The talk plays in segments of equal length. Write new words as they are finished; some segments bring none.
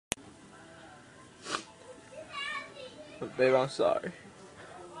But babe, I'm sorry.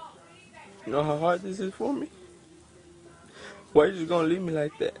 You know how hard this is for me? Why you just gonna leave me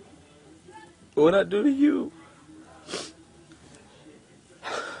like that? What'd I do to you?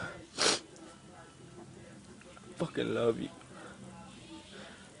 I fucking love you.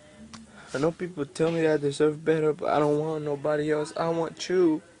 I know people tell me that I deserve better, but I don't want nobody else. I want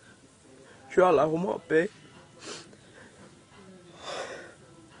you. You're all I want, babe.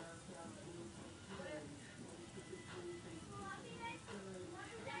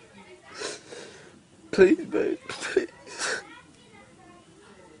 Please, babe. Please.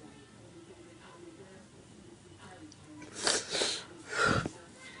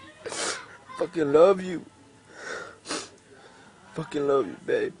 Fucking love you. Fucking love you,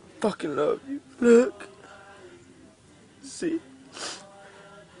 babe. Fucking love you. Look. See?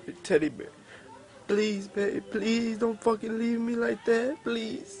 Your teddy bear. Please, babe. Please don't fucking leave me like that.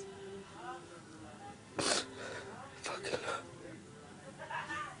 Please. Fucking love.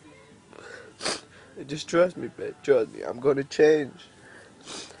 Just trust me, babe. Trust me. I'm gonna change.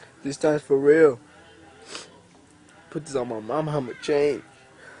 This time's for real. Put this on my mama. I'ma change.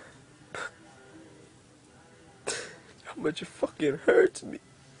 How much it fucking hurts me.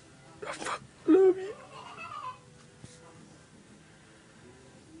 I fucking love you.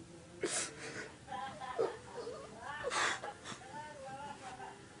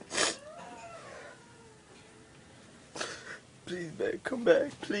 Please, babe, come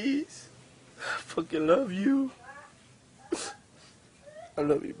back, please. I fucking love you. I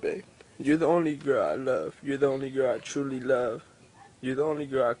love you, babe. You're the only girl I love. You're the only girl I truly love. You're the only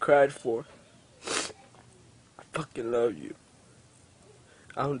girl I cried for. I fucking love you.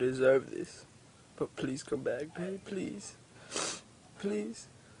 I don't deserve this. But please come back, babe, please. Please.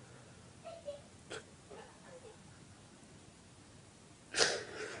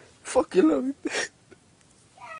 Fucking love you, babe.